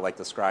king, and not like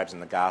the scribes in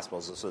the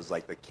Gospels. This was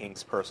like the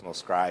king's personal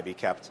scribe. He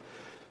kept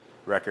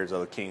records of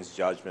the king's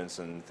judgments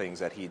and things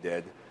that he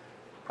did.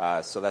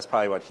 So that's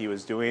probably what he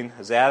was doing.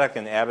 Zadok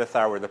and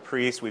Abiathar were the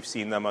priests. We've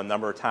seen them a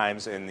number of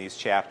times in these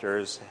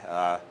chapters,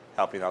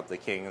 helping out the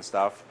king and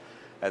stuff.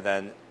 And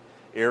then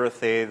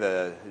Erithe,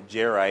 the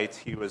Jairite,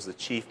 he was the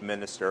chief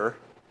minister,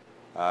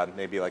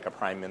 maybe like a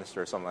prime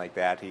minister or something like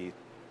that. He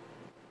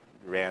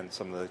ran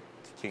some of the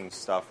king's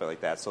stuff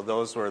like that. So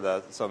those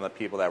were some of the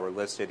people that were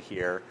listed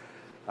here.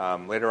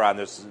 Later on,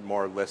 there's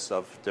more lists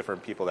of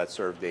different people that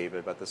served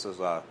David, but this is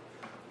a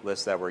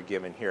list that we're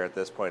given here at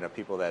this point of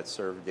people that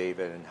served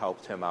David and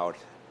helped him out.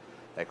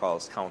 They call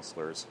us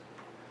counselors.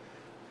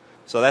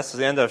 So that's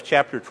the end of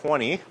chapter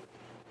 20.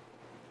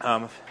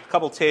 A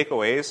couple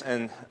takeaways,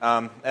 and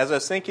as I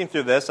was thinking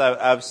through this,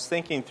 I was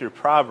thinking through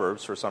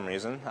Proverbs for some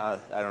reason. I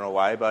don't know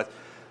why, but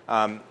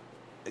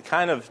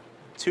kind of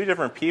two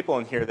different people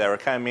in here that were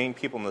kind of main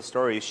people in the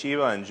story,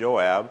 Sheba and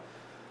Joab.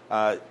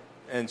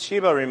 And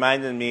Sheba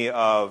reminded me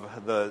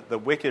of the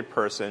wicked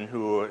person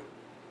who,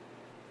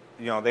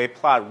 they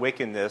plot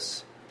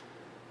wickedness,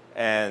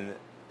 and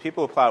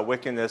people who plot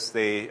wickedness,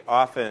 they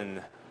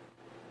often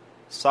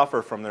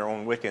suffer from their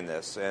own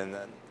wickedness. And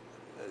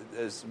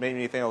it's made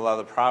me think a lot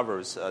of the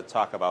Proverbs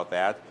talk about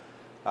that.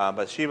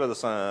 But Sheba, the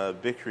son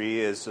of Bichri,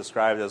 is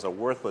described as a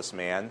worthless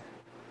man.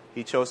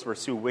 He chose to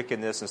pursue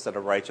wickedness instead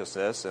of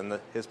righteousness, and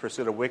his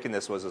pursuit of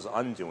wickedness was his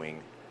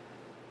undoing.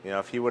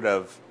 If he would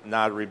have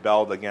not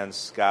rebelled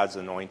against God's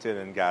anointed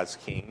and God's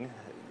king,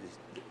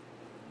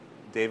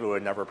 David would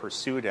have never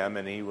pursued him,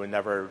 and he would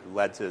never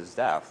led to his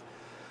death.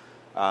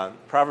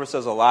 Proverbs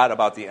says a lot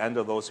about the end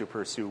of those who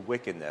pursue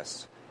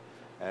wickedness.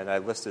 And I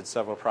listed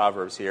several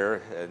Proverbs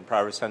here. In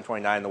Proverbs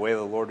 10:29, the way of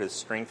the Lord is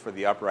strength for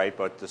the upright,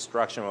 but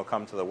destruction will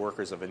come to the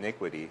workers of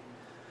iniquity.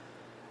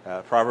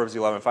 Proverbs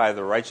 11:5,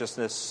 the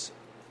righteousness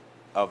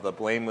of the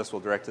blameless will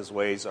direct his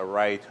ways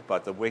aright,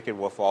 but the wicked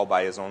will fall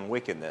by his own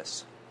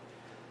wickedness.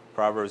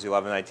 Proverbs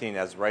 11:19,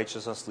 as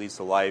righteousness leads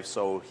to life,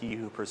 so he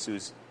who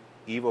pursues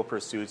evil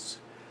pursues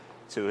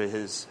to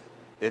his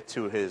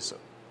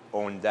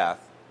own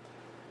death.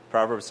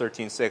 Proverbs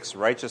 13:6,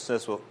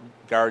 righteousness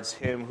guards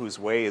him whose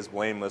way is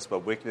blameless, but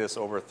wickedness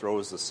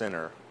overthrows the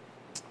sinner.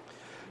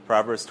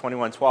 Proverbs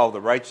 21:12,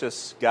 the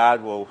righteous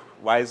God will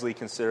wisely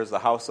considers the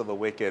house of the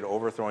wicked,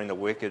 overthrowing the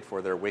wicked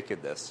for their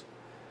wickedness.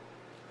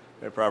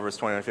 Proverbs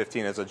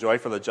 21:15, it's a joy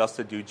for the just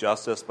to do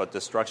justice, but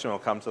destruction will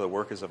come to the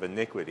workers of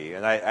iniquity.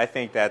 And I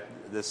think that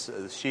this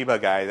Sheba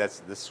guy,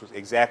 this was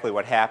exactly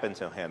what happened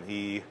to him.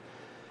 He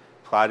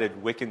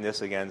plotted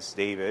wickedness against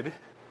David,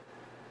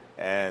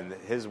 and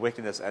his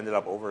wickedness ended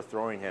up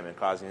overthrowing him and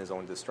causing his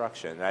own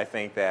destruction. And I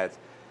think that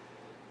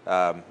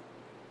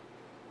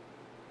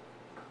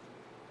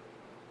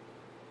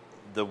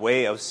the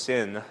way of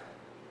sin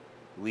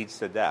leads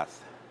to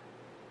death.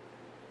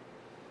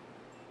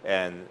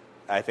 And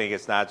I think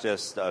it's not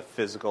just a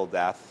physical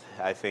death.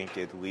 I think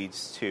it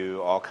leads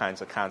to all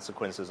kinds of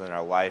consequences in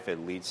our life.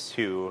 It leads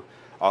to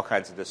all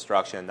kinds of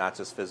destruction, not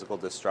just physical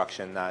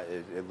destruction.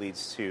 It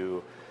leads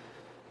to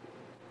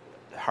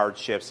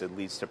hardships. It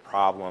leads to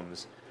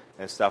problems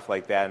and stuff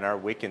like that. And our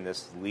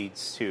wickedness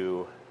leads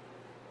to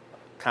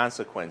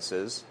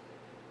consequences.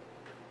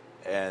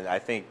 And I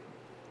think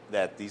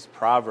that these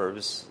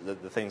Proverbs,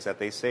 the things that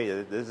they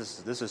say,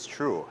 this is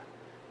true.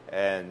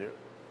 And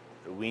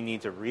we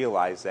need to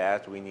realize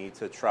that. We need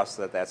to trust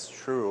that that's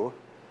true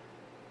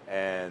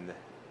and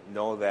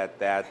know that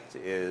that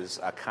is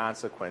a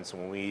consequence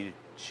when we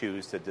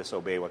choose to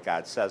disobey what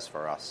God says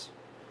for us.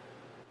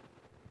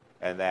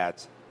 And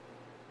that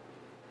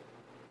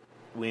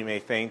we may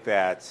think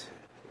that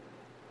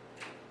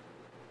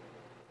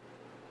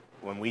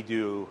when we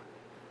do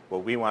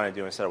what we want to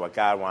do instead of what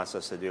God wants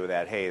us to do,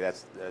 that, hey,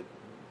 that's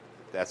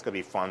going to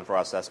be fun for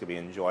us, that's going to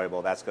be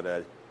enjoyable, that's going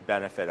to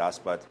benefit us,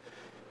 but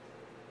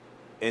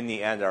in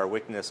the end, our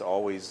wickedness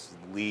always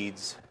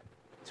leads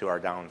to our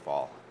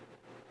downfall.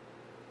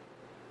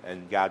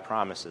 And God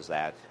promises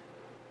that.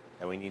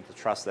 And we need to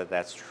trust that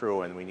that's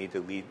true, and we need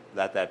to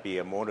let that be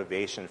a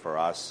motivation for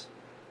us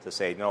to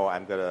say, no,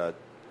 I'm going to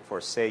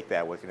forsake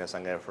that wickedness.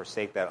 I'm going to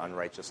forsake that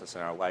unrighteousness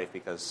in our life,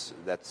 because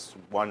that's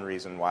one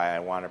reason why I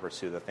want to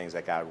pursue the things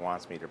that God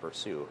wants me to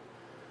pursue.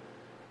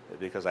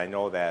 Because I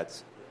know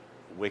that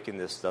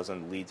wickedness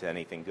doesn't lead to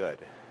anything good.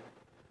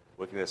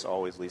 Wickedness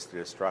always leads to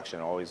destruction,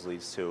 always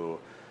leads to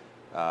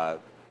an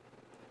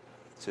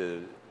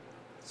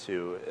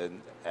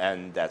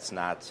end that's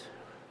not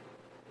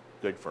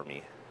good for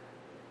me.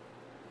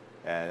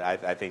 And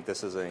I think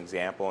this is an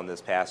example in this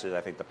passage.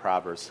 I think the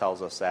Proverbs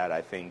tells us that.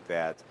 I think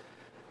that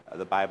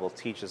the Bible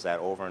teaches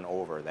that over and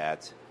over,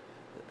 that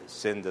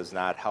sin does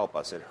not help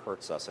us. It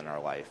hurts us in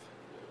our life.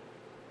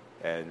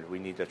 And we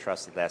need to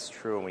trust that that's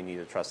true, and we need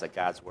to trust that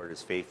God's word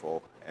is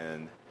faithful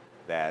and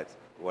that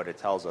what it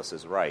tells us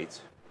is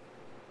right.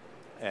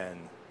 And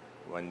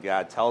when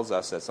God tells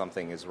us that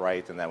something is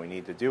right and that we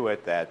need to do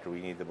it, that we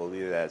need to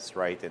believe that it's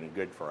right and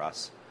good for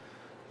us.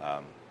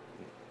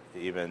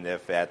 Even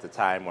if at the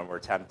time when we're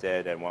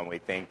tempted and when we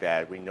think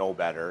that we know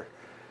better,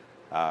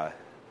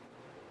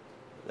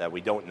 that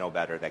we don't know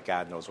better, that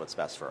God knows what's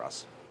best for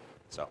us.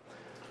 So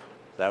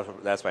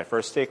that's my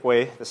first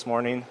takeaway this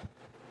morning.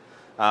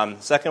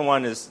 Second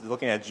one is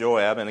looking at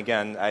Joab. And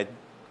again,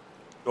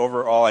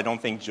 overall, I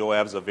don't think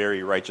Joab's a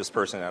very righteous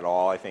person at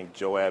all. I think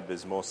Joab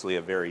is mostly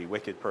a very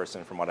wicked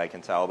person from what I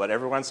can tell. But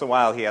every once in a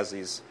while, he has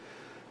these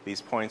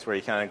points where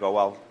you kind of go,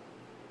 well,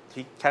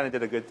 he kind of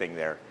did a good thing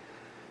there.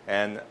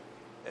 And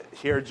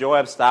here,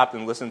 Joab stopped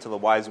and listened to the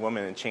wise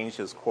woman and changed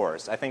his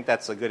course. I think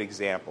that's a good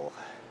example.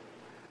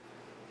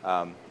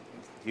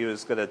 He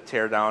was going to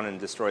tear down and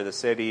destroy the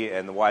city,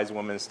 and the wise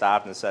woman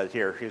stopped and said,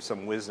 here's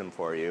some wisdom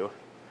for you.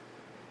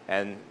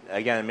 And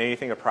again, it made me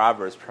think of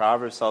Proverbs.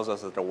 Proverbs tells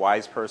us that the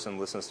wise person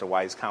listens to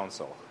wise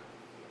counsel.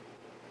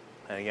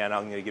 And again,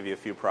 I'm going to give you a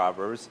few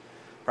Proverbs.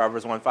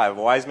 Proverbs 1:5,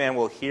 a wise man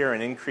will hear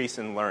and increase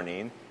in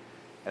learning,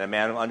 and a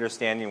man of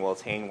understanding will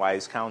attain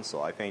wise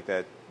counsel. I think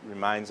that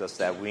reminds us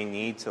that we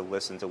need to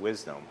listen to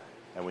wisdom,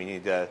 and we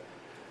need to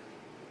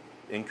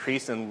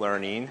increase in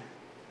learning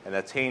and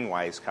attain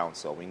wise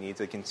counsel. We need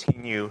to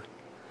continue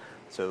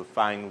to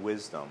find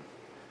wisdom.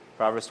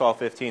 Proverbs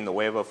 12:15, the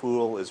way of a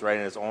fool is right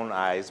in his own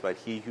eyes, but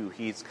he who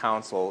heeds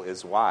counsel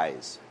is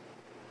wise.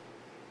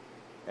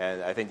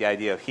 And I think the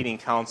idea of heeding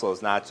counsel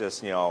is not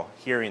just,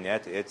 hearing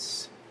it,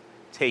 it's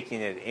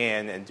taking it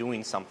in and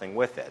doing something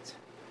with it.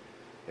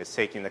 It's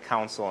taking the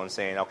counsel and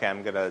saying, okay,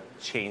 I'm going to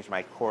change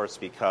my course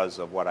because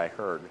of what I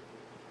heard.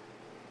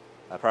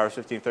 Proverbs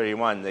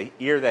 15:31, the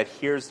ear that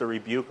hears the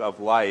rebuke of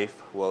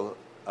life will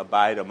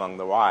abide among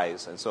the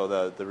wise. And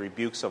so the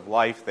rebukes of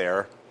life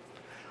there,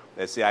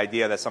 it's the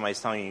idea that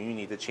somebody's telling you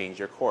need to change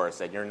your course,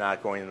 that you're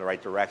not going in the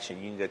right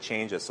direction. You need to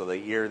change it. So the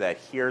ear that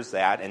hears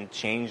that and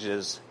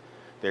changes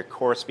their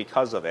course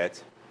because of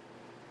it,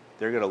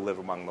 they're going to live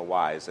among the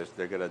wise.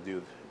 They're going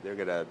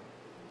to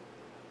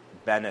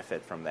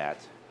benefit from that.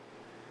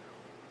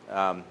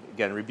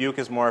 Again, rebuke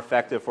is more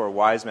effective for a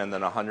wise man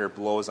than 100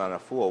 blows on a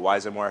fool. Why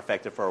is it more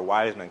effective for a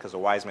wise man? Because a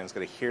wise man is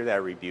going to hear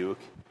that rebuke,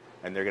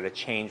 and they're going to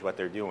change what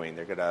they're doing.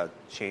 They're going to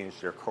change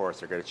their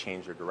course. They're going to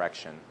change their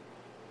direction.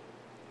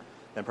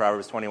 Then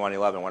Proverbs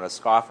 21:11, when a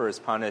scoffer is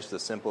punished, the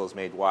simple is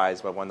made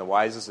wise, but when the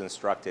wise is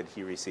instructed,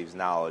 he receives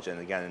knowledge.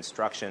 And again,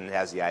 instruction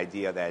has the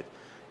idea that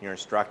you're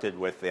instructed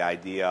with the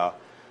idea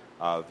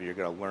of you're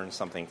going to learn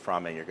something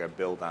from it, you're going to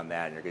build on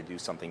that, and you're going to do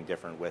something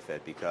different with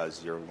it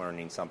because you're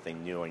learning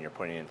something new and you're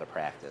putting it into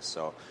practice.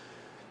 So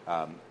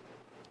I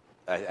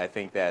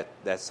think that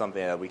that's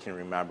something that we can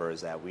remember,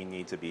 is that we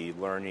need to be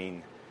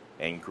learning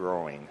and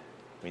growing.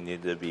 We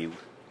need to be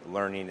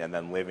learning and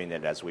then living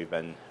it as we've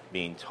been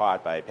being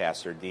taught by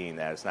Pastor Dean,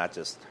 that it's not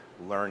just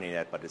learning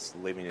it, but it's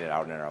living it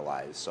out in our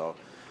lives. So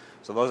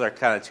those are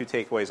kind of two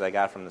takeaways I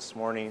got from this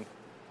morning.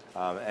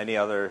 Any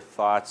other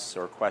thoughts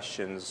or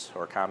questions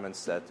or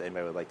comments that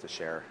anybody would like to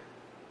share?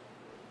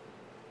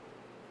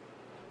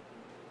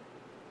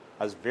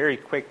 I was very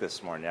quick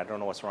this morning. I don't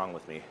know what's wrong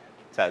with me.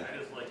 Ted? I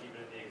just like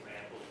even the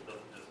examples. It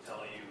doesn't just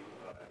tell you,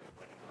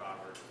 like in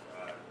Proverbs,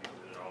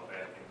 these are all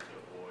bad things to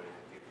avoid.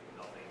 It gives you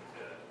nothing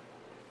to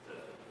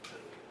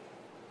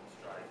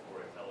strive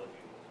for. It tells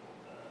you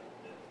that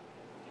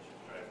you should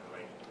strive for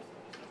righteousness, and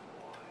this is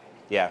why.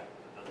 Yeah. It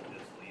doesn't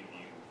just leave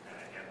you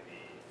kind of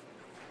empty.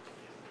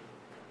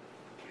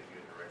 It gives you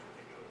a direction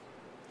to go.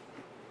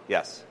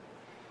 Yes.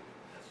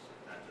 That's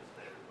not just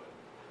there, but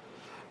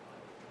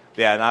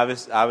Yeah, and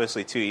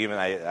obviously too, even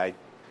I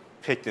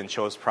picked and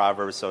chose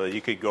Proverbs so that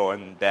you could go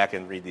back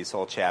and read these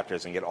whole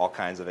chapters and get all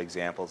kinds of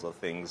examples of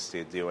things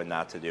to do and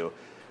not to do.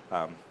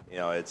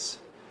 It's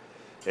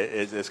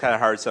kind of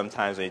hard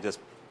sometimes when you just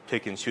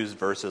pick and choose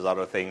verses out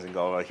of things and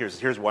go, well,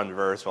 here's one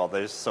verse. Well,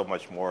 there's so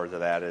much more to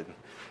that, and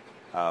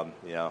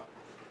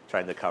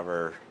trying to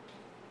cover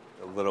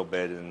a little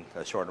bit in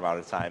a short amount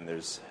of time.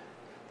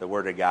 The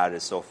Word of God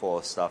is so full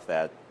of stuff,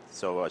 that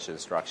so much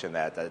instruction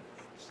that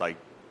it's like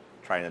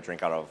trying to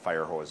drink out of a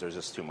fire hose. There's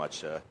just too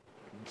much to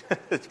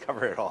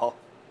cover it all.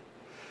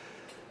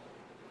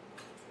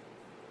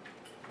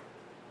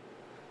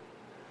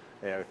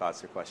 Any other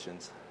thoughts or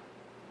questions?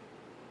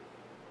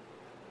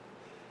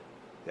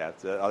 Yeah,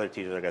 the other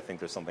teachers are going to think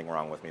there's something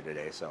wrong with me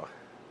today, so.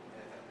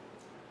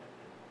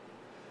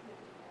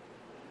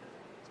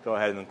 go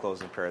ahead and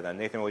close in prayer then.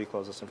 Nathan, will you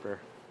close us in prayer?